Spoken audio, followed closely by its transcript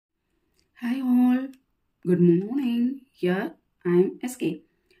Hi all, good morning. Here I'm SK.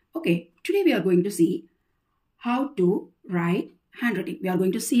 Okay, today we are going to see how to write handwriting. We are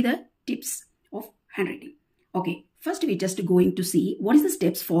going to see the tips of handwriting. Okay, first we just going to see what is the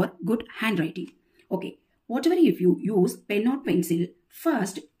steps for good handwriting. Okay, whatever if you use pen or pencil,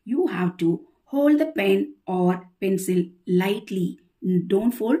 first you have to hold the pen or pencil lightly.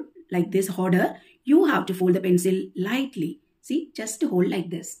 Don't fold like this harder. You have to fold the pencil lightly. See, just hold like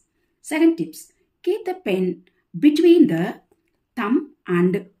this. Second tips, keep the pen between the thumb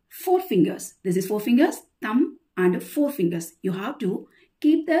and four fingers. This is four fingers, thumb and four fingers. You have to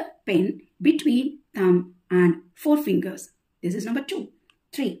keep the pen between thumb and four fingers. This is number 2.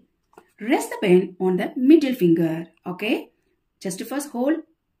 3. Rest the pen on the middle finger. Okay. Just first hold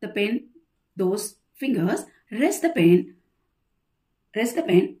the pen, those fingers. Rest the pen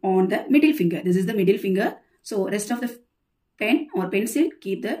on the middle finger. This is the middle finger. So rest of the pen or pencil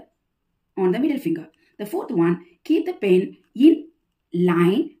keep on the middle finger. The fourth one, keep the pen in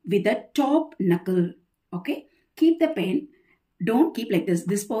line with the top knuckle. Okay, keep the pen, don't keep like this.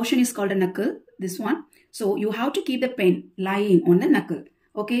 This portion is called a knuckle, this one. So you have to keep the pen lying on the knuckle.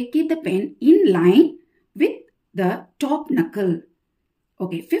 Okay, keep the pen in line with the top knuckle.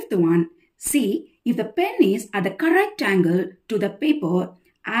 Okay, fifth one, see if the pen is at the correct angle to the paper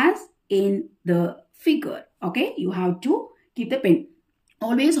as in the figure. Okay, you have to keep the pen.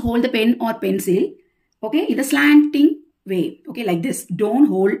 Always hold the pen or pencil, okay, in the slanting way. Okay, like this. Don't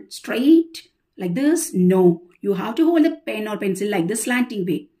hold straight like this. No, you have to hold the pen or pencil like this slanting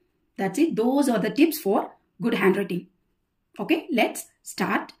way. That's it. Those are the tips for good handwriting. Okay, let's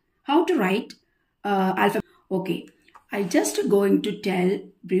start how to write alphabet. Okay, I'm just going to tell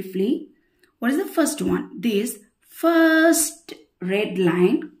briefly what is the first one. This first red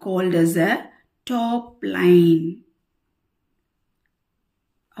line called as a top line.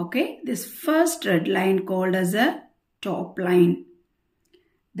 Okay, this first red line called as a top line.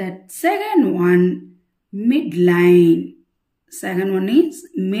 That second one, midline. Second one is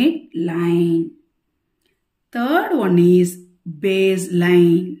midline. Third one is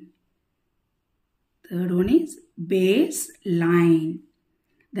baseline. Third one is baseline.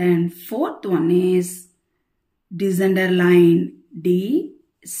 Then fourth one is descender line.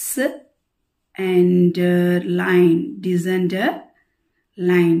 Descender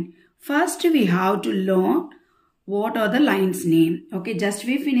line. First we have to learn what are the lines name. Okay, just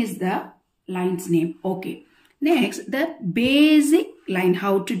we finish the lines name. Okay, next the basic line,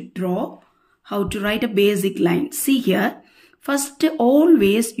 how to draw, how to write a basic line. See here, first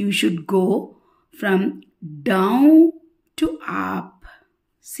always you should go from down to up.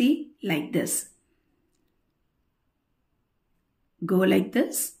 See, like this. Go like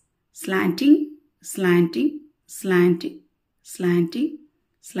this, slanting, slanting, slanting, slanting,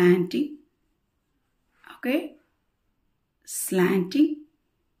 slanting. Okay, slanting,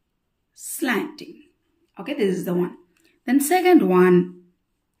 slanting. Okay, this is the one. Then second one,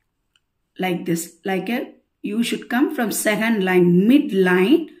 like this, you should come from second line,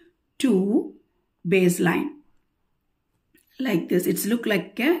 midline to baseline. Like this, it's look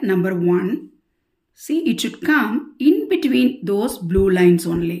like a number 1. See, it should come in between those blue lines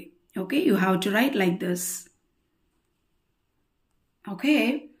only. Okay, you have to write like this.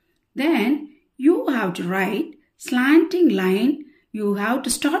 Okay, then you have to write slanting line. You have to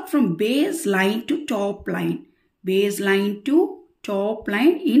start from base line to top line. Base line to top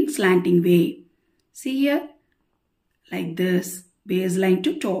line in slanting way. See here, like this. Base line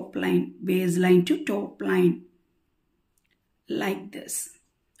to top line. Base line to top line. Like this.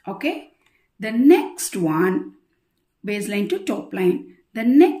 Okay. The next one, base line to top line. The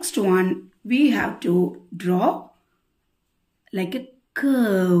next one, we have to draw like a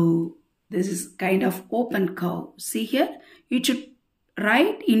curve. This is kind of open curve. See here, you should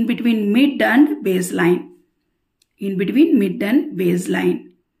write in between mid and baseline. In between mid and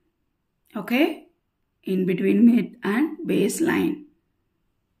baseline. Okay, in between mid and baseline.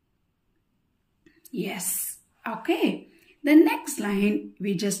 Yes. Okay. The next line,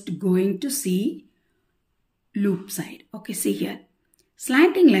 we just going to see loop side. Okay, see here.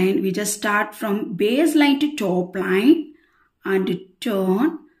 Slanting line, we just start from baseline to top line and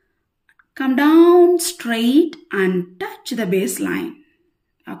turn, come down straight and touch the baseline.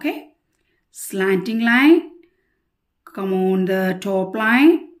 Okay. Slanting line, come on the top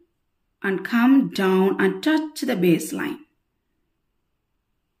line and come down and touch the baseline.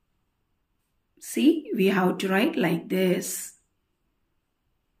 See, we have to write like this.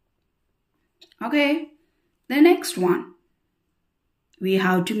 Okay, the next one. We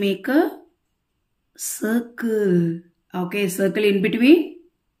have to make a circle. Okay, circle in between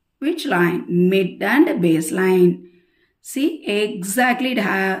Which line? Mid and base line. See, exactly it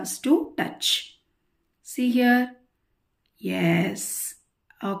has to touch. See here? Yes.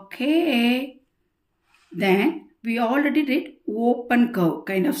 Okay. Then we already did open curve,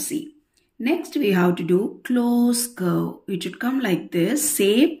 kind of see. Next we have to do close curve. It should come like this.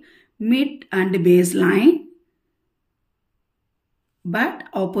 Same mid and base line, but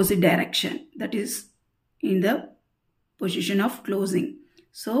opposite direction. That is in the position of closing.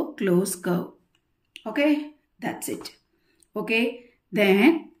 So close curve. Okay, that's it. Okay,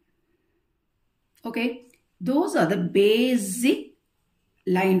 then, okay, those are the basic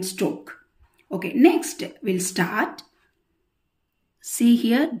line stroke. Okay, next we'll start. See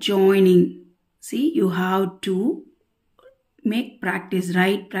here, joining. See, you have to make practice,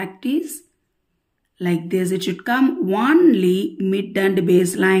 right? Practice like this. It should come only mid and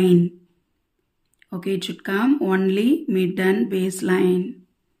base line. Okay, it should come only mid and base line.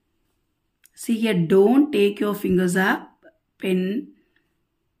 See here, don't take your fingers up, pen.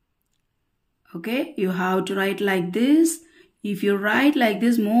 Okay, you have to write like this. If you write like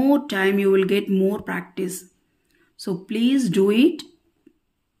this, more time you will get more practice. So please do it.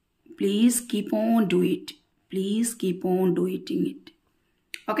 Please keep on doing it. Please keep on doing it.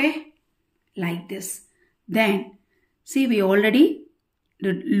 Okay, like this. Then, see, we already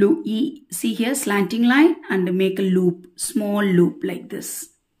did loop. See here, slanting line, and make a loop, small loop like this.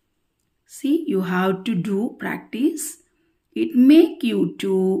 See, you have to do practice. It make you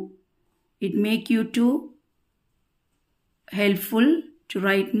to helpful to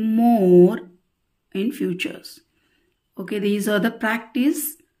write more in futures. Okay, these are the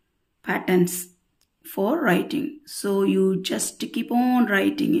practice patterns for writing. So you just keep on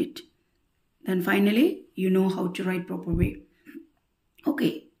writing it. Then finally, you know how to write proper way.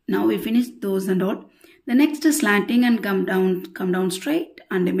 Okay, now we finish those and all. The next is slanting and come down straight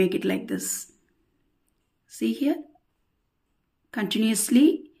and make it like this. See here?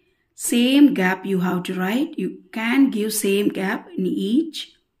 Continuously, same gap you have to write. You can give same gap in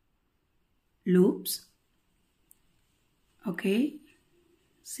each loops. Okay.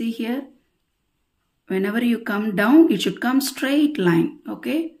 See here? Whenever you come down, it should come straight line.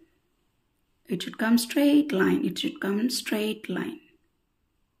 Okay? It should come straight line. It should come straight line.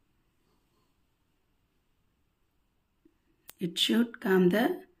 It should come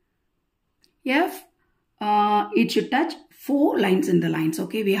the F. It should touch 4 lines in the lines.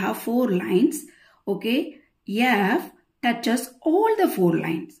 Okay, we have 4 lines. Okay, F touches all the 4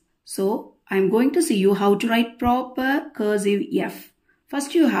 lines. So I'm going to see you how to write proper cursive F.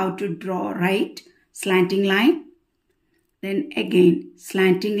 First you have to draw right slanting line, then again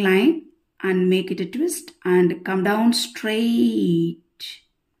slanting line and make it a twist and come down straight.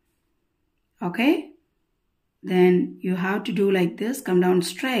 Okay, then you have to do like this, come down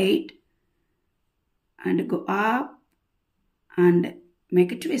straight and go up and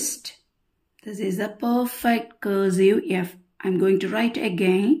make a twist. This is a perfect cursive F. I'm going to write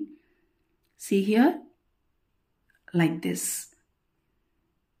again. See here, like this.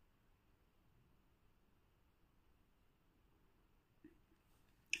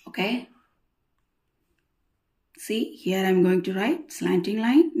 Okay. See, here I'm going to write slanting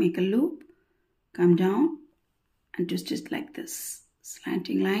line, make a loop, come down and twist it like this.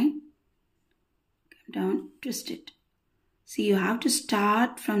 Slanting line, come down, twist it. See, you have to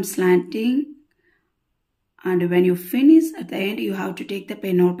start from slanting, and when you finish at the end, you have to take the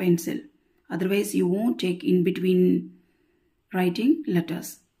pen or pencil. Otherwise, you won't take in between writing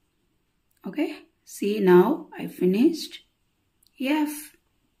letters. Okay. See, now I finished F.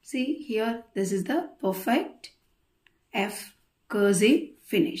 See here, this is the perfect F cursive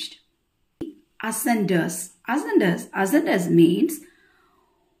finished. Ascenders. Ascenders means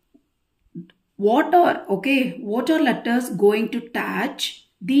what are letters going to touch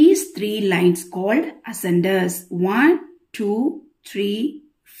these 3 lines called ascenders. 1, 2, 3,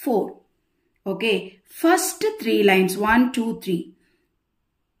 4. Okay, first 3 lines, 1, 2, 3.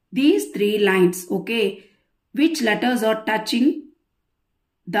 These 3 lines, okay, which letters are touching,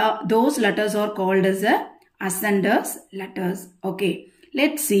 those letters are called as the ascenders letters. Okay,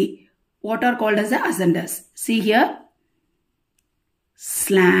 let's see what are called as the ascenders. See here,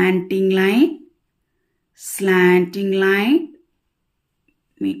 slanting line,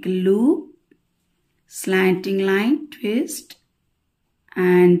 make a loop, slanting line, twist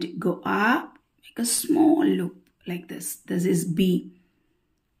and go up, make a small loop like this. This is B.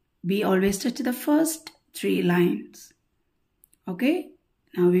 B always touch the first 3 lines. Okay,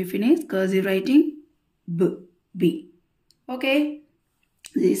 now we finish cursive writing B. Okay,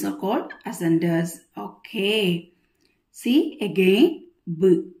 these are called ascenders. Okay, see again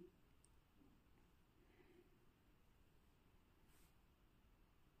B.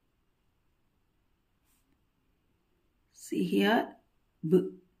 See here, B.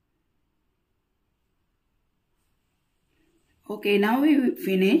 Okay, now we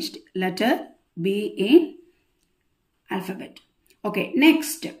finished letter B in alphabet. Okay,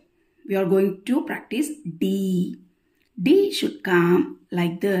 next we are going to practice D. D should come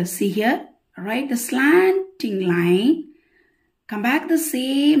like this. See here, write the slanting line, come back the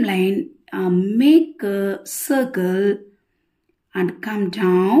same line, make a circle and come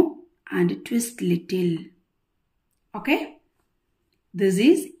down and twist little. Okay, this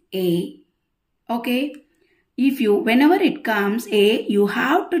is A. Okay, whenever it comes A, you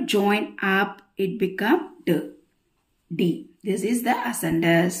have to join up, it become D. D. This is the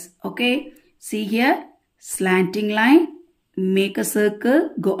ascenders. Okay, see here, slanting line, make a circle,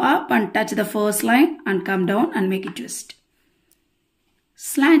 go up and touch the first line and come down and make it twist.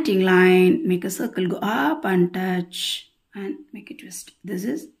 Slanting line, make a circle, go up and touch and make it twist. This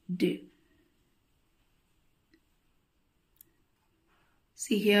is D.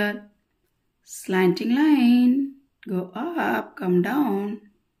 See here, slanting line, go up, come down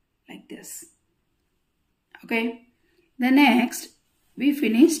like this. Okay, the next we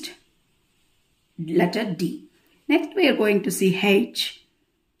finished letter D. Next we are going to see H.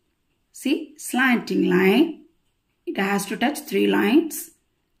 See, slanting line, it has to touch 3 lines.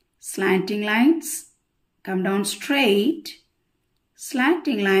 Slanting lines, come down straight.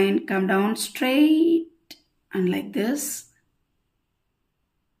 Slanting line, come down straight and like this.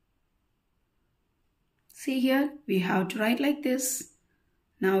 See here, we have to write like this.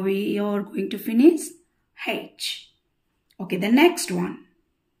 Now we are going to finish H. Okay, the next one,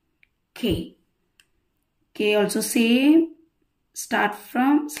 K. K also same. Start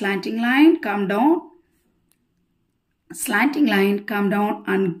from slanting line, come down. Slanting line, come down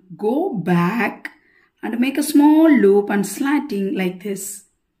and go back and make a small loop and slanting like this.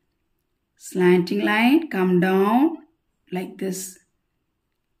 Slanting line, come down like this.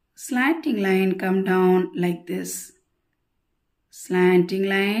 Slanting line, come down like this. Slanting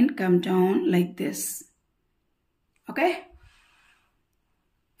line, come down like this. Okay?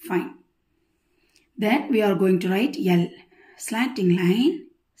 Fine. Then we are going to write L. Slanting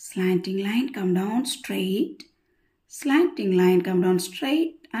line, come down straight. Slanting line, come down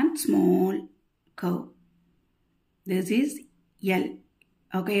straight and small curve. This is L.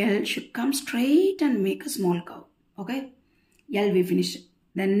 Okay, L should come straight and make a small curve. Okay, L we finished.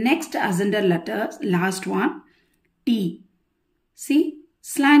 The next ascender letters, last one, T. See,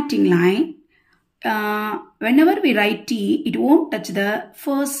 slanting line. Whenever we write T, it won't touch the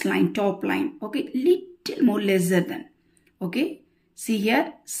first line, top line. Okay, little more lesser than. Okay, see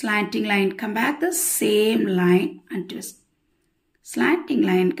here, slanting line, come back the same line and twist. Slanting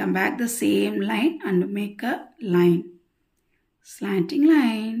line, come back the same line and make a line. Slanting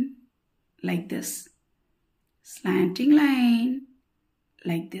line, like this. Slanting line,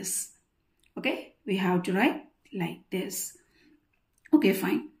 like this. Okay, we have to write like this. Okay,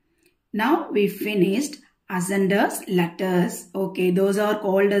 fine. Now we finished ascenders letters. Okay, those are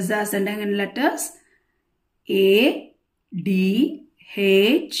called as the ascending letters. A, D,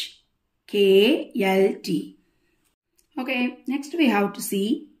 H, K, L, T. Okay, next we have to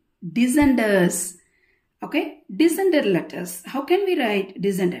see descenders. Okay, descender letters. How can we write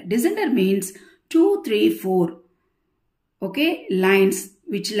descender? Descender means 2, 3, 4. Okay, lines.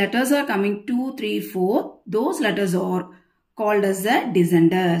 Which letters are coming 2, 3, 4? Those letters are called as the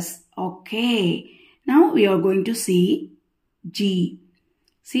descenders. Okay, now we are going to see G.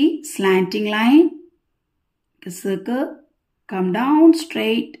 See, slanting line, a circle, come down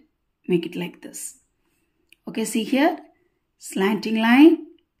straight, make it like this. Okay, see here, slanting line,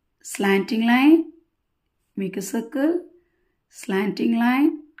 make a circle, slanting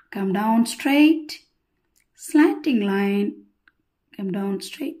line, come down straight, slanting line, come down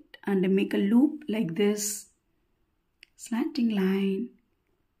straight and make a loop like this. Slanting line,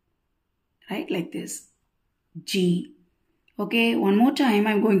 right, like this. G. Okay, one more time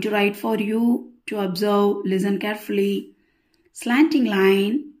I'm going to write for you to observe, listen carefully. Slanting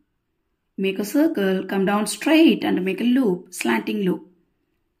line, make a circle, come down straight and make a loop, slanting loop.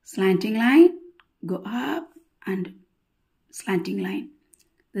 Slanting line, go up and slanting line.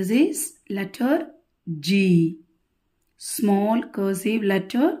 This is letter G. Small cursive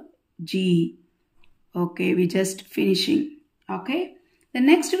letter G. Okay, we just finishing. Okay, the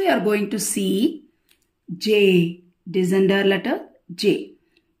next we are going to see J. Descender letter J.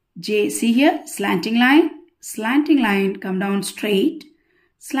 J, see here, slanting line, come down straight.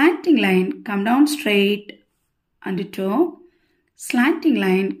 Slanting line, come down straight and turn. Slanting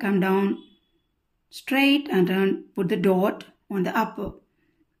line, come down straight and then put the dot on the upper.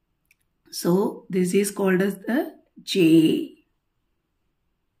 So this is called as the J.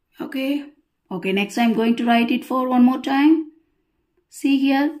 Okay. Okay, next I'm going to write it for one more time. See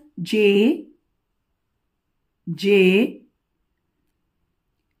here, J, J,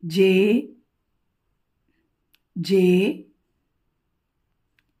 J, J,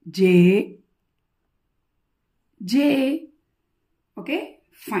 J, J. Okay,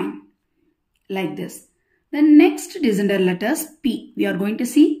 fine. Like this. The next descender letters P. We are going to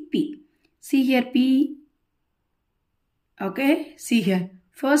see P. See here P. Okay, see here.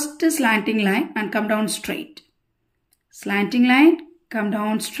 First slanting line and come down straight. Slanting line, come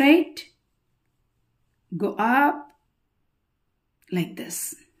down straight. Go up. Like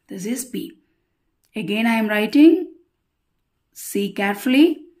this. This is P. Again I am writing. See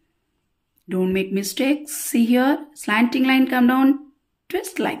carefully. Don't make mistakes. See here. Slanting line, come down.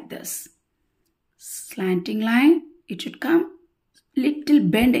 Twist like this. Slanting line. It should come little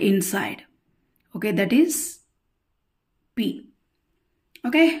bend inside. Okay, that is P.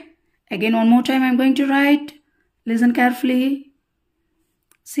 Okay. Again one more time I am going to write. Listen carefully.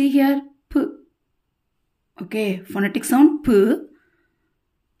 See here. P. Okay. Phonetic sound P.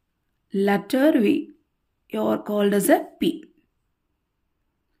 Letter V. You are called as a P.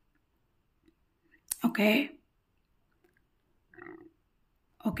 Okay.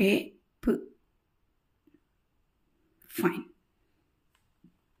 Okay. P. Fine.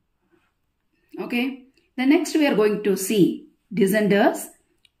 Okay. The next we are going to see descenders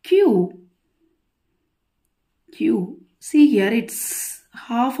Q. Q. See here it's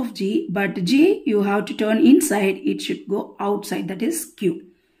half of G, but G you have to turn inside. It should go outside. That is Q.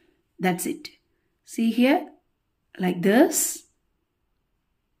 That's it. See here like this.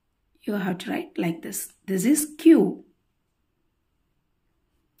 You have to write like this. This is Q.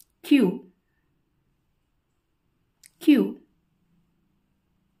 Q. Q.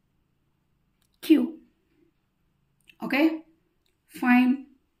 Q. Okay. Fine.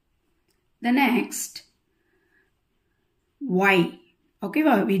 The next Y. Okay,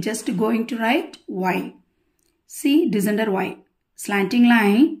 well, we just going to write Y. See descender Y. Slanting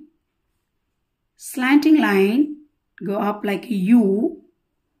line. Slanting line. Go up like a U.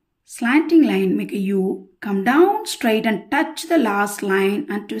 Slanting line, make a U. Come down straight and touch the last line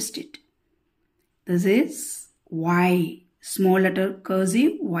and twist it. This is Y. Small letter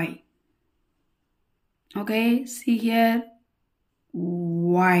cursive Y. Okay, see here.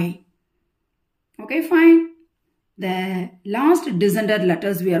 Y. Okay, fine. The last descender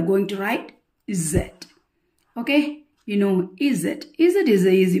letters we are going to write Z. Okay, you know Z. Z is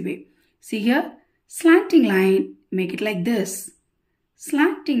the easy way. See here, slanting line, make it like this.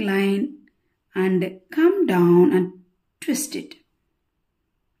 Slanting line and come down and twist it.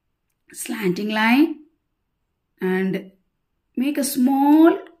 Slanting line and make a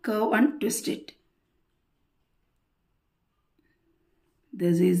small curve and twist it.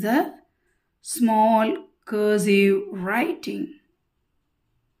 This is the small cursive writing.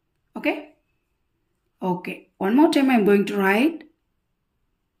 Okay? Okay. One more time I am going to write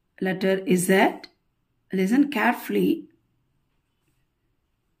letter Z. Listen carefully.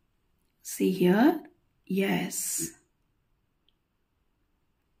 See here. Yes.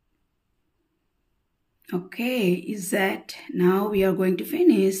 Okay. Z. Now we are going to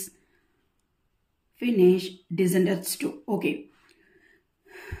finish descenders too. Okay.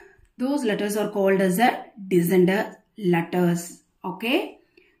 Those letters are called as a descender letters. Okay.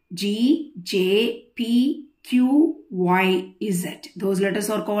 G, J, P, Q, Y, Z. Those letters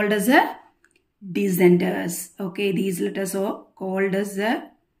are called as a descenders. Okay. These letters are called as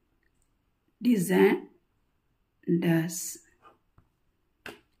a descenders.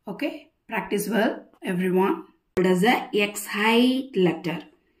 Okay. Practice well, everyone. Called as a X height letter.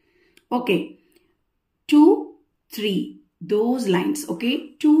 Okay. 2, 3. Those lines,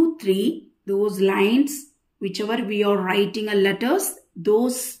 okay, 2, 3, those lines, whichever we are writing a letters,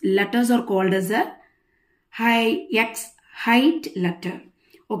 those letters are called as a X height letter.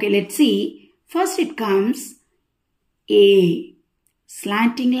 Okay, let's see. First it comes A.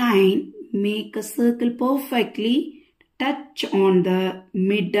 Slanting line, make a circle perfectly, touch on the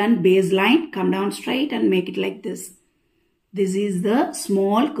mid and base line, come down straight and make it like this. This is the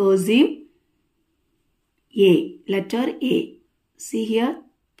small cursive A, letter A. See here,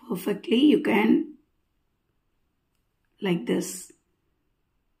 perfectly you can like this.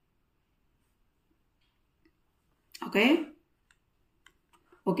 Okay.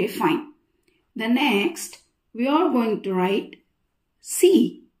 Okay, fine. The next, we are going to write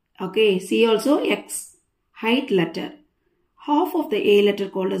C. Okay, C also X height letter. Half of the A letter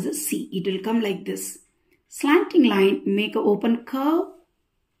called as a C. It will come like this. Slanting line, make an open curve.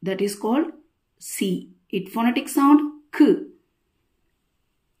 That is called C. It phonetic sound K.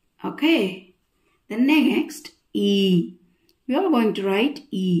 Okay. The next E. We are going to write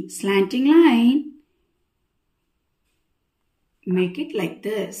E. Slanting line. Make it like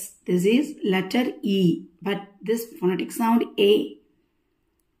this. This is letter E. But this phonetic sound A.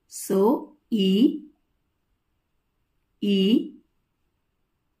 So E. E.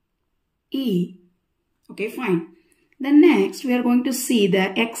 E. Okay, fine. Then next we are going to see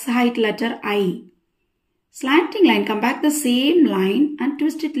the X height letter I. Slanting line, come back the same line and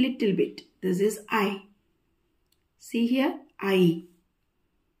twist it little bit. This is I. See here, I.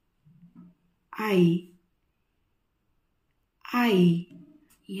 I. I.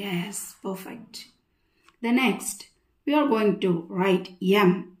 Yes, perfect. The next, we are going to write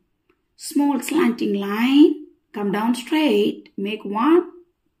M. Small slanting line, come down straight, make 1,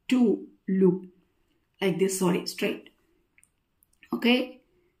 2 loop. Like this, sorry, straight. Okay.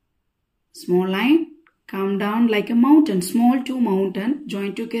 Small line. Come down like a mountain, small 2 mountain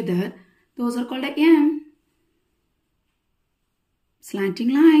join together. Those are called a M.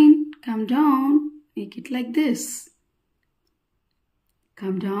 Slanting line, come down, make it like this.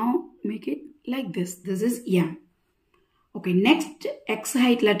 Come down, make it like this. This is M. Okay, next X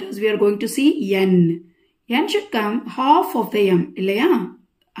height letters we are going to see N. N should come half of the M. Illaya?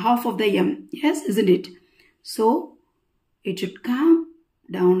 Half of the M. Yes, isn't it? So, it should come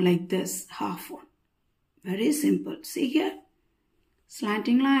down like this, half one. Very simple. See here.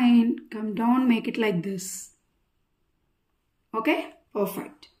 Slanting line. Come down. Make it like this. Okay.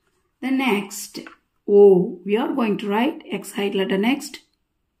 Perfect. The next. O. We are going to write X height letter next.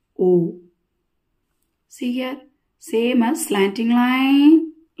 O. See here. Same as slanting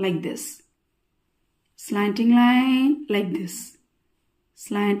line. Like this. Slanting line. Like this.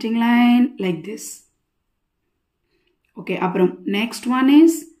 Slanting line. Like this. Okay. Apram. Next one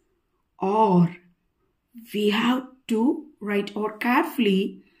is OR. We have to write OR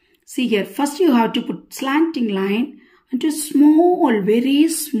carefully. See here, first you have to put slanting line and a small, very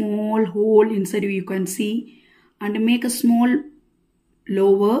small hole inside you can see, and make a small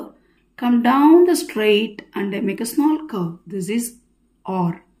lower, come down the straight and make a small curve. This is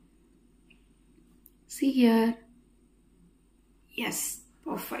OR. See here. Yes,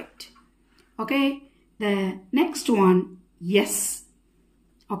 perfect. Okay, the next one, yes.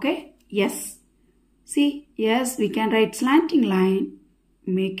 Okay, yes. See, yes, we can write slanting line,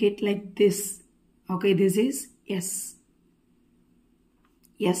 make it like this. Okay, this is yes.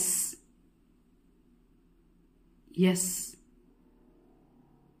 Yes. Yes.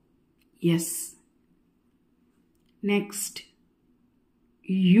 Yes. Next,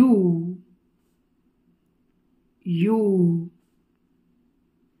 U. U.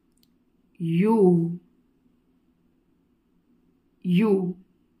 U. U.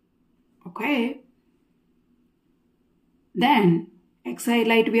 Okay. Then, X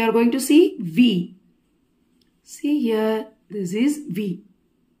highlight we are going to see V. See here, this is V.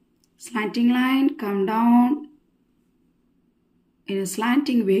 Slanting line, come down. In a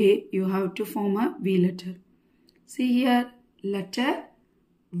slanting way, you have to form a V letter. See here, letter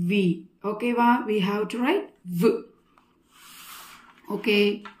V. Okay, we have to write V.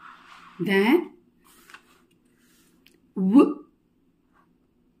 Okay, then W.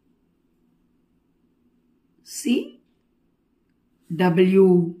 See?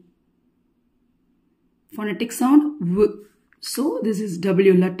 W. Phonetic sound W. So this is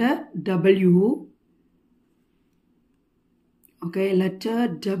W letter W. Okay, letter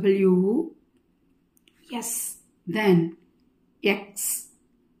W. Yes. Then X.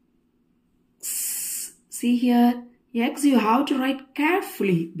 See here. X you have to write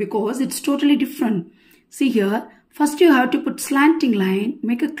carefully because it's totally different. See here. First you have to put slanting line.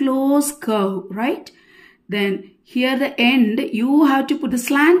 Make a close curve. Right? Then here the end you have to put the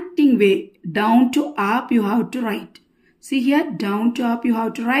slanting way down to up you have to write. See here down to up you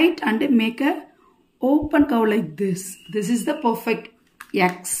have to write and make a open curve like this. This is the perfect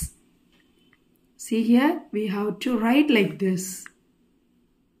X. See here we have to write like this.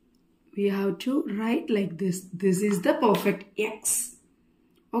 We have to write like this. This is the perfect X.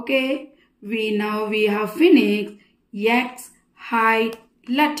 Okay. We have finished X height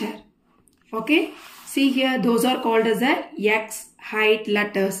letter. Okay. See here, those are called as a X height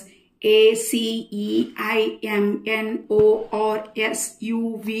letters. A, C, E, I, M, N, O, R, S,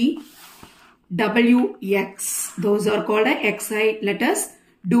 U, V, W, X. Those are called a X height letters.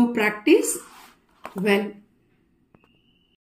 Do practice well.